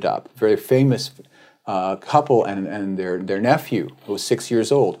rounded up. Very famous couple and their nephew, who was 6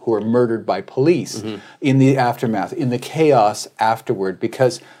 years old, who were murdered by police in the aftermath, in the chaos afterward,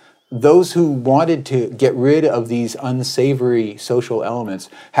 because those who wanted to get rid of these unsavory social elements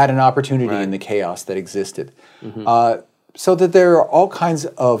had an opportunity in the chaos that existed. So that there are all kinds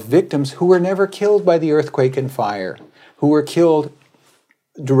of victims who were never killed by the earthquake and fire, who were killed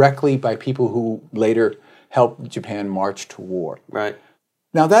directly by people who later helped Japan march to war. Right.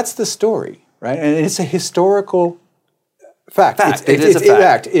 Now that's the story, right? And it's a historical fact. It is a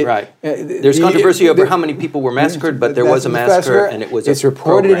fact. Right. There's controversy over how many people were massacred, but there was a massacre, and it was It's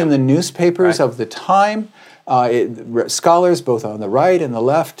reported in the newspapers of the time. Scholars, both on the right and the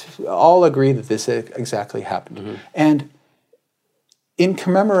left, all agree that this exactly happened. And in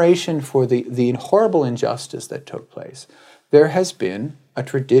commemoration for the horrible injustice that took place, there has been a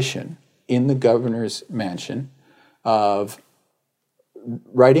tradition in the governor's mansion of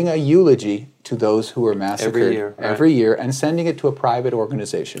writing a eulogy to those who were massacred every year and sending it to a private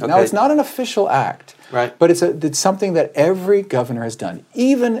organization. Now, it's not an official act, but it's something that every governor has done.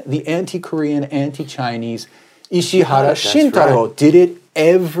 Even the anti-Korean, anti-Chinese Ishihara Shintaro did it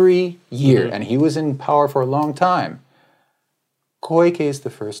every year, and he was in power for a long time. Koike is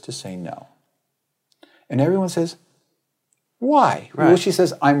the first to say no. And everyone says, why? Well, she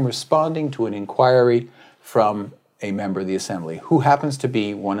says, I'm responding to an inquiry from a member of the assembly who happens to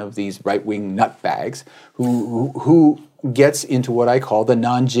be one of these right-wing nutbags who gets into what I call the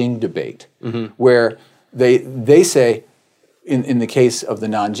Nanjing debate, where they say, in the case of the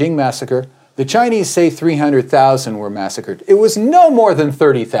Nanjing massacre, the Chinese say 300,000 were massacred. It was no more than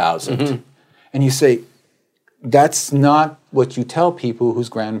 30,000. And you say, that's not what you tell people whose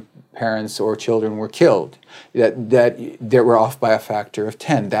grandparents or children were killed, that they were off by a factor of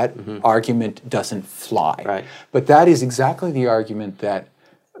 10. That argument doesn't fly. Right. But that is exactly the argument that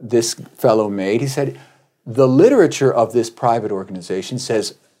this fellow made. He said, the literature of this private organization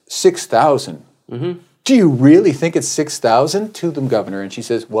says 6,000. Do you really think it's 6,000? To the governor. And she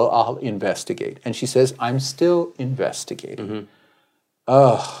says, well, I'll investigate. And she says, I'm still investigating.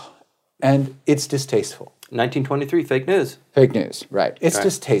 And it's distasteful. 1923, fake news. Fake news, right. It's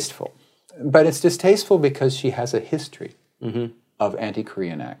distasteful. But it's distasteful because she has a history of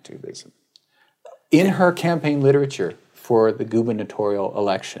anti-Korean activism. In her campaign literature for the gubernatorial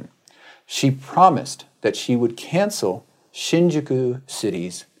election, she promised that she would cancel Shinjuku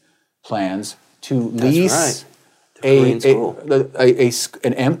City's plans to lease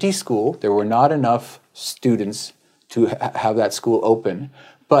an empty school. There were not enough students to have that school open,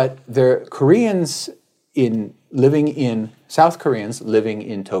 but Koreans South Koreans living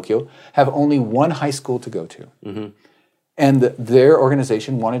in Tokyo have only one high school to go to. And their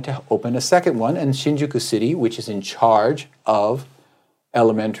organization wanted to open a second one, and Shinjuku City, which is in charge of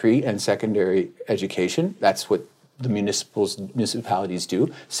elementary and secondary education, that's what the municipalities do,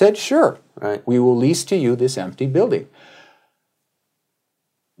 said, sure, we will lease to you this empty building.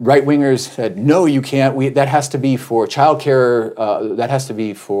 Right-wingers said, no, you can't. That has to be for childcare. That has to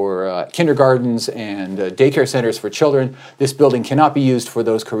be for kindergartens and daycare centers for children. This building cannot be used for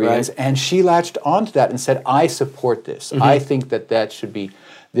those Koreans. And she latched onto that and said, I support this. I think that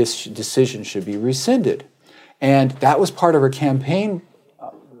this decision should be rescinded. And that was part of her campaign,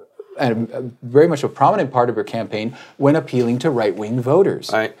 and very much a prominent part of her campaign when appealing to right-wing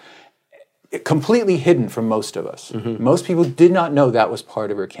voters. Completely hidden from most of us. Most people did not know that was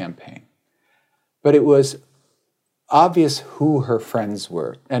part of her campaign. But it was obvious who her friends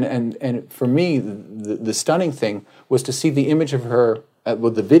were. And for me, the stunning thing was to see the image of her,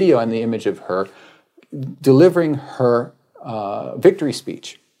 the video and the image of her delivering her victory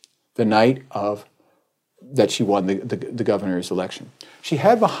speech the night that she won the governor's election. She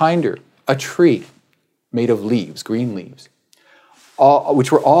had behind her a tree made of leaves, green leaves.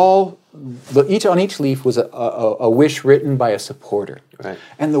 which were all, each on each leaf was a wish written by a supporter. Right.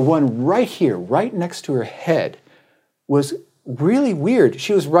 And the one right here, right next to her head, was really weird.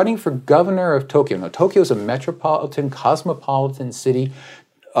 She was running for governor of Tokyo. Now, Tokyo is a metropolitan, cosmopolitan city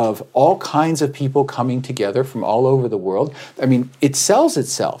of all kinds of people coming together from all over the world. I mean, it sells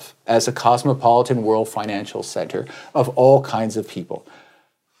itself as a cosmopolitan world financial center of all kinds of people.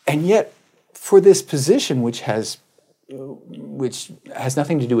 And yet, for this position, which has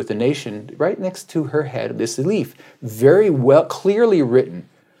nothing to do with the nation, right next to her head, this leaf, very well, clearly written,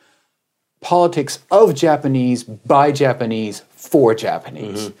 politics of Japanese, by Japanese, for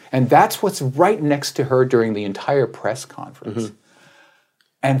Japanese. Mm-hmm. And that's what's right next to her during the entire press conference. Mm-hmm.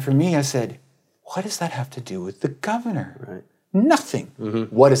 And for me, I said, what does that have to do with the governor? Right. Nothing.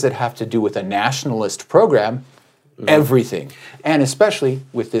 Mm-hmm. What does it have to do with a nationalist program? Mm-hmm. Everything. And especially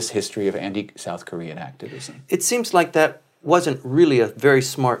with this history of anti-South Korean activism. It seems like that wasn't really a very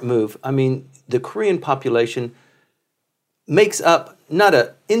smart move. I mean, the Korean population makes up not an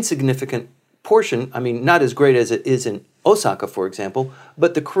insignificant portion, I mean, not as great as it is in Osaka, for example,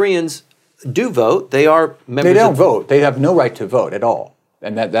 but the Koreans do vote. They are members. They don't vote. They have no right to vote at all.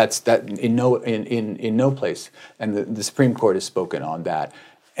 And that's in no place. And the Supreme Court has spoken on that.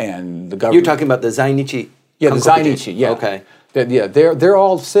 And the government. You're talking about the Zainichi. Yeah, the Zainichi. Yeah. Okay. They're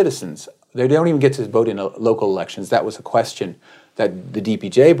all citizens. They don't even get to vote in local elections. That was a question that the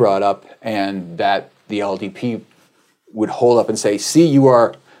DPJ brought up, and that the LDP would hold up and say, "See, you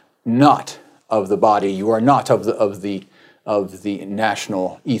are not of the body. You are not of the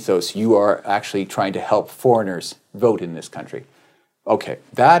national ethos. You are actually trying to help foreigners vote in this country." Okay,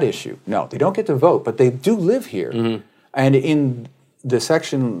 that issue. No, they don't get to vote, but they do live here. Mm-hmm. And in the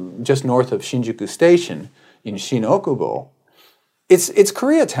section just north of Shinjuku Station, in Shin-Okubo, it's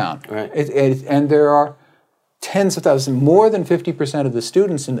Koreatown. Right. And there are tens of thousands, more than 50% of the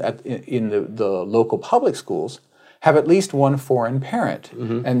students in the local public schools have at least one foreign parent.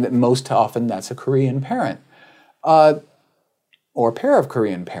 Mm-hmm. And most often that's a Korean parent. Or a pair of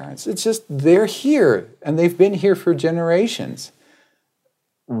Korean parents. It's just, they're here, and they've been here for generations.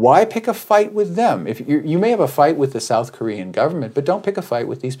 Why pick a fight with them? If you may have a fight with the South Korean government, but don't pick a fight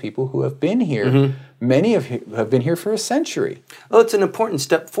with these people who have been here. Mm-hmm. Many of who have been here for a century. Well, it's an important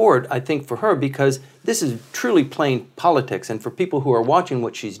step forward, I think, for her, because this is truly plain politics. And for people who are watching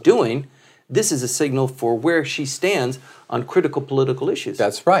what she's doing, this is a signal for where she stands on critical political issues.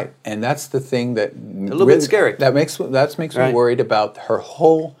 That's right. And that's the thing that... A little bit scary. That makes me worried about her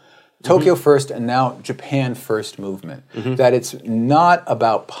whole Tokyo mm-hmm. First and now Japan First movement. Mm-hmm. That it's not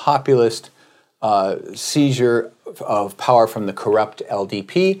about populist seizure of power from the corrupt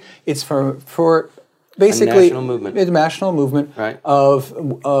LDP. It's for basically a national movement right.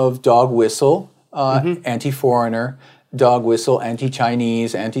 of dog whistle, mm-hmm. anti-foreigner, dog whistle,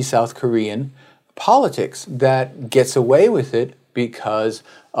 anti-Chinese, anti-South Korean politics that gets away with it because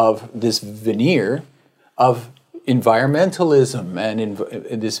of this veneer of environmentalism and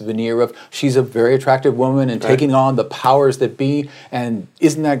this veneer of she's a very attractive woman and taking on the powers that be, and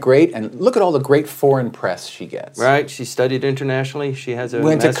isn't that great? And look at all the great foreign press she gets. Right, she studied internationally. She has a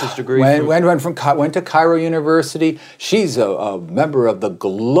master's degree. Went to Cairo University. She's a member of the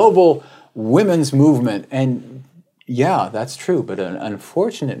global women's movement, and yeah, that's true. But an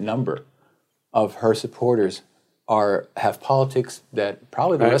unfortunate number of her supporters have politics that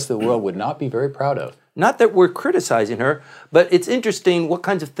probably the rest of the world would not be very proud of. Not that we're criticizing her, but it's interesting what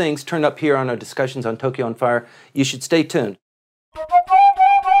kinds of things turn up here on our discussions on Tokyo on Fire. You should stay tuned.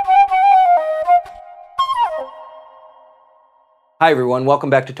 Hi, everyone. Welcome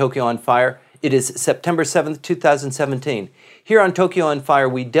back to Tokyo on Fire. It is September 7th, 2017. Here on Tokyo on Fire,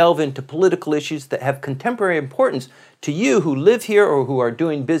 we delve into political issues that have contemporary importance to you who live here or who are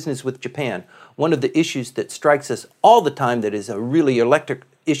doing business with Japan. One of the issues that strikes us all the time that is a really electric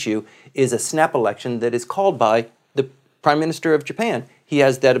issue is a snap election that is called by the Prime Minister of Japan. He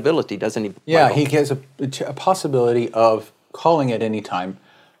has that ability, doesn't he? Yeah, Michael? he has a possibility of calling at any time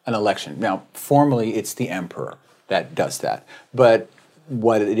an election. Now, formally, it's the emperor that does that. But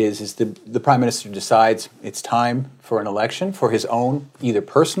what it is the Prime Minister decides it's time for an election for his own either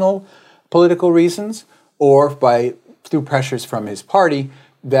personal political reasons or through pressures from his party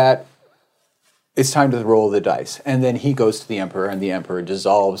that it's time to roll the dice. And then he goes to the emperor, and the emperor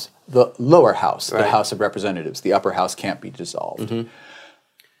dissolves the lower house, the House of Representatives. The upper house can't be dissolved. Mm-hmm.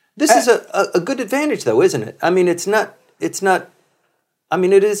 This is a good advantage, though, isn't it? I mean, it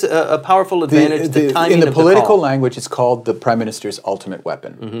is a powerful advantage, the timing in the of political call. language, it's called the Prime Minister's ultimate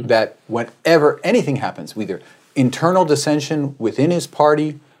weapon. Mm-hmm. That whenever anything happens, either internal dissension within his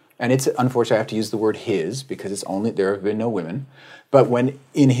party, and it's unfortunate I have to use the word his because there have been no women, but when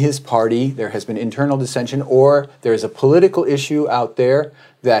in his party there has been internal dissension, or there's a political issue out there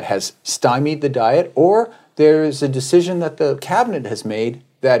that has stymied the Diet, or there is a decision that the cabinet has made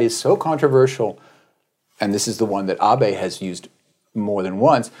that is so controversial, and this is the one that Abe has used more than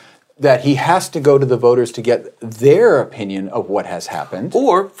once, that he has to go to the voters to get their opinion of what has happened.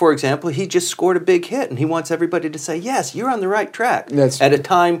 Or, for example, he just scored a big hit and he wants everybody to say, yes, you're on the right track. At a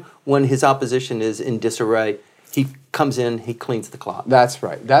time when his opposition is in disarray, he comes in, he cleans the clock. That's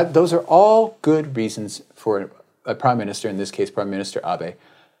right. Those are all good reasons for a prime minister, in this case Prime Minister Abe,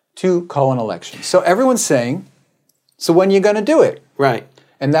 to call an election. So everyone's saying, so when are you going to do it? Right.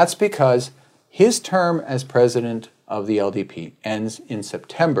 And that's because his term as president of the LDP ends in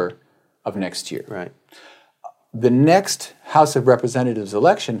September of next year. Right. The next House of Representatives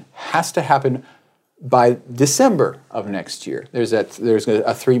election has to happen by December of next year. There's a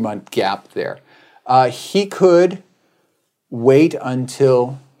 3-month gap there. He could wait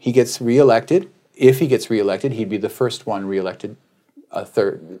until he gets reelected. If he gets reelected, he'd be the first one reelected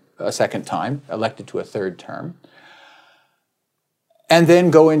a second time, elected to a third term. And then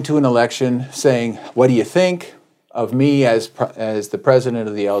go into an election saying, what do you think of me as the president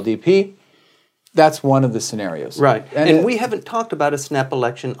of the LDP? That's one of the scenarios. Right. And we haven't talked about a snap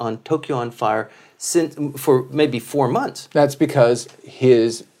election on Tokyo on Fire for maybe 4 months. That's because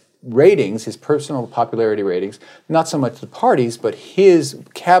his ratings, his personal popularity ratings, not so much the party's, but his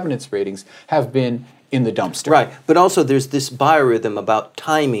cabinet's ratings have been in the dumpster. Right. But also there's this biorhythm about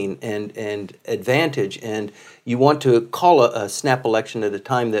timing and advantage, and you want to call a snap election at a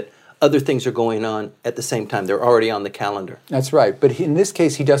time that other things are going on at the same time. They're already on the calendar. That's right. But in this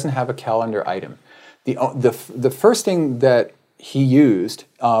case, he doesn't have a calendar item. The first thing that he used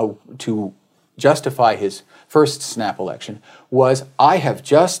to justify his first snap election was, I have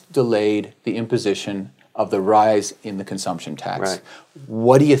just delayed the imposition of the rise in the consumption tax. Right.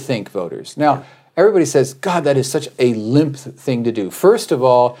 What do you think, voters? Now, everybody says, God, that is such a limp thing to do. First of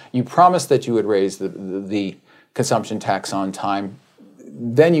all, you promised that you would raise the consumption tax on time.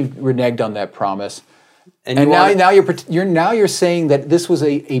 Then you reneged on that promise, and now you're saying that this was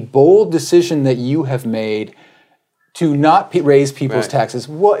a bold decision that you have made to not raise people's taxes.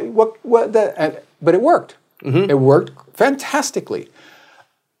 But it worked. Mm-hmm. It worked fantastically.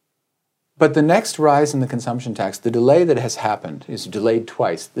 But the next rise in the consumption tax, the delay that has happened, is delayed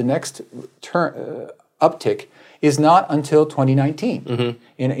twice. The next uptick is not until 2019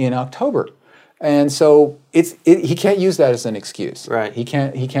 in October. And so he can't use that as an excuse. Right. He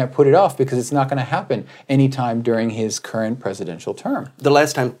can't put it off because it's not going to happen anytime during his current presidential term. The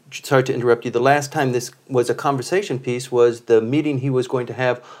last time, sorry to interrupt you, the last time this was a conversation piece was the meeting he was going to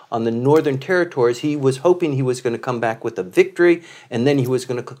have on the Northern Territories. He was hoping he was going to come back with a victory, and then he was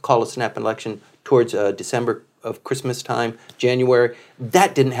going to call a snap election towards December of Christmas time, January.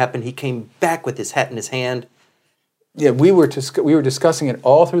 That didn't happen. He came back with his hat in his hand. Yeah, we were discussing it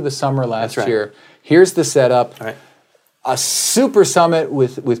all through the summer last year. Here's the setup. Right. A super summit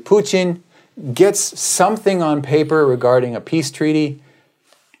with Putin, gets something on paper regarding a peace treaty,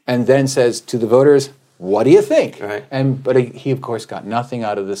 and then says to the voters, what do you think? Right. But he, of course, got nothing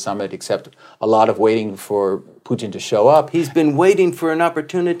out of the summit except a lot of waiting for Putin to show up. He's been waiting for an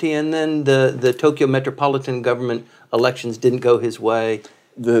opportunity, and then the Tokyo metropolitan government elections didn't go his way.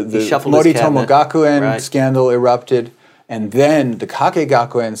 The Moritomo Gakuen scandal erupted, and then the Kake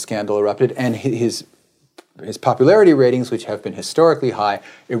Gakuen scandal erupted, and his popularity ratings, which have been historically high,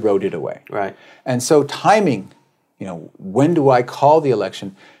 eroded away. Right. And so timing, when do I call the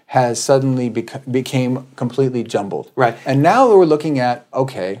election, has suddenly became completely jumbled. Right. And now we're looking at,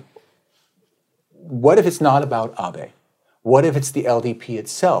 okay, what if it's not about Abe? What if it's the LDP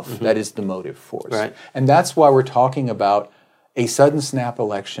itself that is the motive force? Right. And that's why we're talking about a sudden snap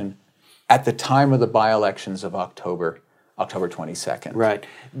election at the time of the by-elections of October 22nd. Right.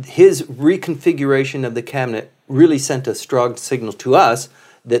 His reconfiguration of the cabinet really sent a strong signal to us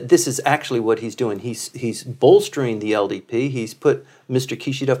that this is actually what he's doing. He's bolstering the LDP. He's put Mr.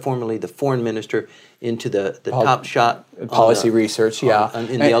 Kishida, formerly the foreign minister, into the top shot. Policy research, in the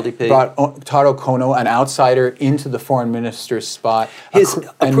LDP. Brought Taro Kono, an outsider, into the foreign minister's spot. His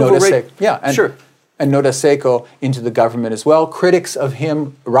approval rate, sure. And Noda Seiko into the government as well. Critics of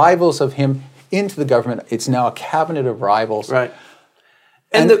him, rivals of him, into the government. It's now a cabinet of rivals. Right.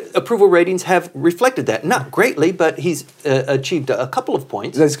 And the approval ratings have reflected that. Not greatly, but he's achieved a couple of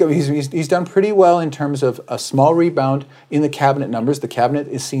points. He's done pretty well in terms of a small rebound in the cabinet numbers. The cabinet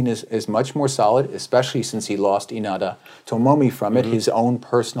is seen as much more solid, especially since he lost Inada Tomomi from it, his own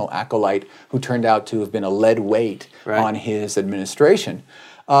personal acolyte, who turned out to have been a lead weight on his administration.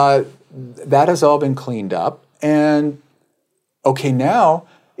 That has all been cleaned up. And, okay, now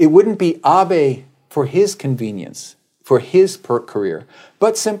it wouldn't be Abe for his convenience, for his career,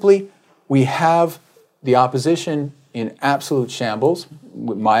 but simply we have the opposition in absolute shambles.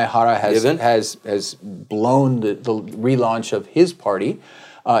 Maehara has blown the relaunch of his party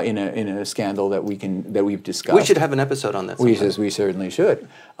in a scandal that we've discussed. We should have an episode on that. We certainly should.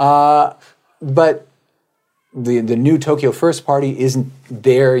 But the new Tokyo First Party isn't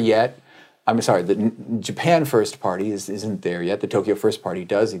there yet. I'm sorry, the Japan First Party isn't there yet. The Tokyo First Party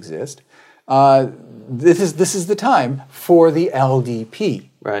does exist. This is the time for the LDP.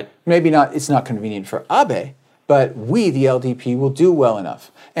 Right. Maybe not. It's not convenient for Abe, but we, the LDP, will do well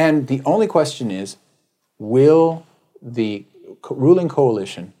enough. And the only question is, will the ruling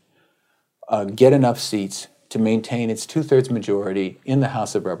coalition get enough seats to maintain its 2/3 majority in the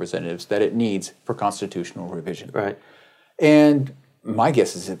House of Representatives that it needs for constitutional revision? Right. And my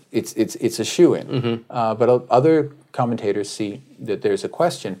guess is it's a shoo-in. Mm-hmm. But other commentators see that there's a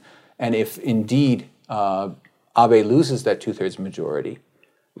question, and if indeed Abe loses that 2/3 majority,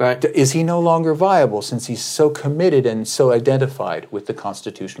 right, is he no longer viable since he's so committed and so identified with the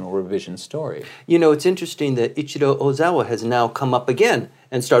constitutional revision story? You know, it's interesting that Ichiro Ozawa has now come up again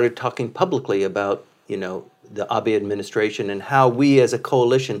and started talking publicly about, you know, the Abe administration and how we as a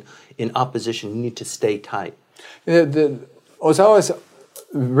coalition in opposition need to stay tight. Ozawa is a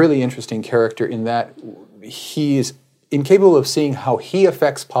really interesting character in that he is incapable of seeing how he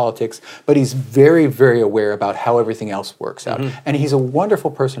affects politics, but he's very, very aware about how everything else works out. Mm-hmm. And he's a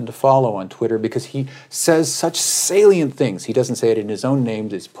wonderful person to follow on Twitter because he says such salient things. He doesn't say it in his own name,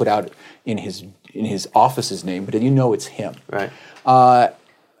 it's put out in his office's name, but you know it's him. Right.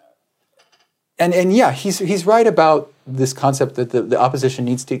 And yeah, he's right about this concept that the opposition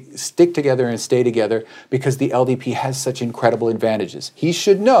needs to stick together and stay together because the LDP has such incredible advantages. He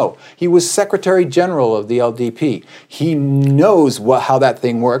should know. He was Secretary General of the LDP. He knows how that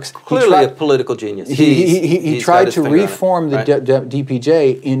thing works. Clearly a political genius. He tried to reform the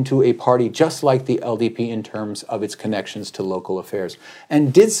DPJ into a party just like the LDP in terms of its connections to local affairs,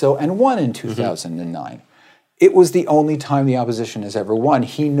 and did so and won in 2009. Mm-hmm. It was the only time the opposition has ever won.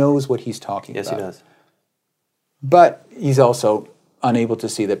 He knows what he's talking about. Yes, he does. But he's also unable to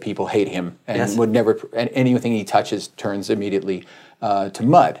see that people hate him and would never, and anything he touches turns immediately to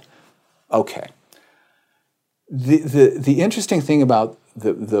mud. Okay. The interesting thing about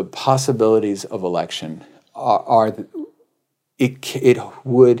the possibilities of election are that it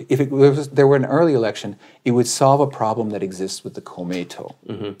would, if there were an early election, it would solve a problem that exists with the Komeito.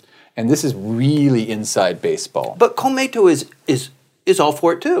 Mm-hmm. And this is really inside baseball. But Komeito is all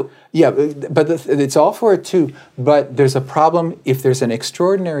for it too. Yeah, but it's all for it too. But there's a problem if there's an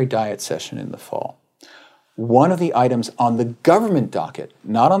extraordinary diet session in the fall. One of the items on the government docket,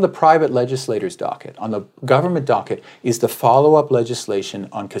 not on the private legislators' docket, on the government docket is the follow-up legislation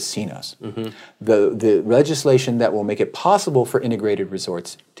on casinos. Mm-hmm. The legislation that will make it possible for integrated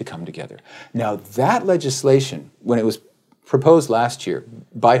resorts to come together. Now, that legislation, when it was proposed last year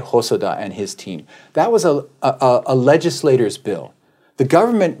by Hosoda and his team, that was a legislator's bill. The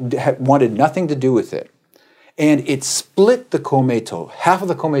government wanted nothing to do with it. And it split the Komeito. Half of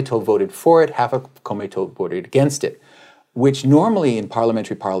the Komeito voted for it, half of the Komeito voted against it, which normally in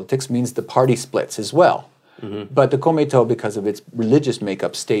parliamentary politics means the party splits as well. Mm-hmm. But the Komeito, because of its religious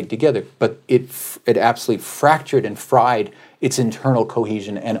makeup, stayed together. But it absolutely fractured and fried its internal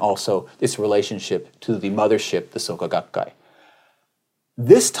cohesion and also its relationship to the mothership, the Soka Gakkai.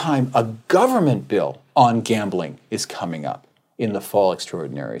 This time, a government bill on gambling is coming up in the fall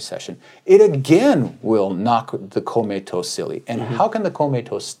extraordinary session. It again will knock the Komeito silly. And how can the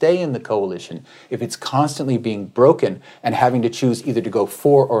Komeito stay in the coalition if it's constantly being broken and having to choose either to go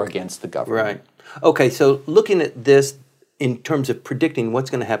for or against the government? Right. Okay, so looking at this in terms of predicting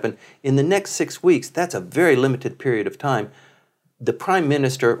what's going to happen, in the next 6 weeks, that's a very limited period of time. The Prime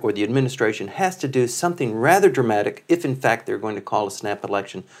Minister or the administration has to do something rather dramatic if in fact they're going to call a snap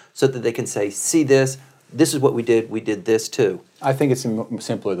election so that they can say, see this is what we did this too. I think it's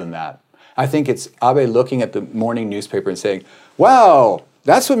simpler than that. I think it's Abe looking at the morning newspaper and saying, wow,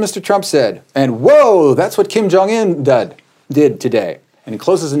 that's what Mr. Trump said, and whoa, that's what Kim Jong-un did today. And he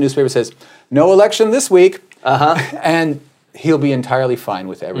closes the newspaper and says, no election this week, and he'll be entirely fine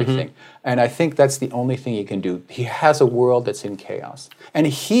with everything. Mm-hmm. And I think that's the only thing he can do. He has a world that's in chaos. And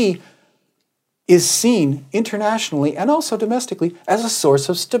he is seen internationally and also domestically as a source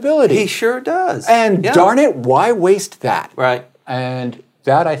of stability. He sure does. And darn it, why waste that? Right. And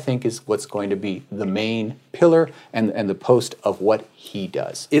that, I think, is what's going to be the main pillar and the post of what he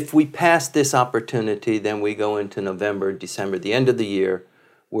does. If we pass this opportunity, then we go into November, December, the end of the year,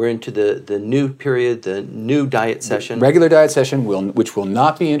 We're into the new period, the new diet session. Regular diet session, which will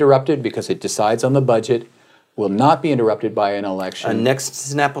not be interrupted because it decides on the budget, will not be interrupted by an election. A next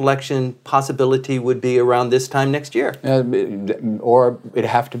snap election possibility would be around this time next year. Or it'd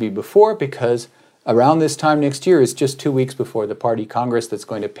have to be before, because around this time next year is just 2 weeks before the party Congress that's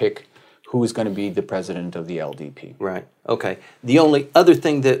going to pick who's going to be the president of the LDP. Right. Okay. The only other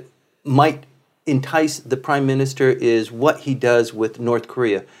thing that might entice the prime minister is what he does with North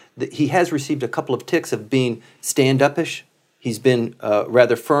Korea. He has received a couple of ticks of being stand-up-ish. He's been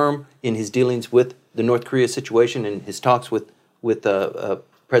rather firm in his dealings with the North Korea situation and his talks with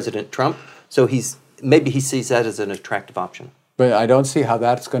President Trump. So maybe he sees that as an attractive option. But I don't see how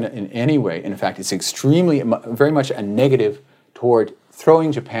that's going to in any way, in fact, it's very much a negative toward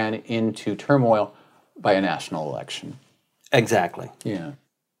throwing Japan into turmoil by a national election. Exactly. Yeah.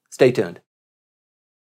 Stay tuned.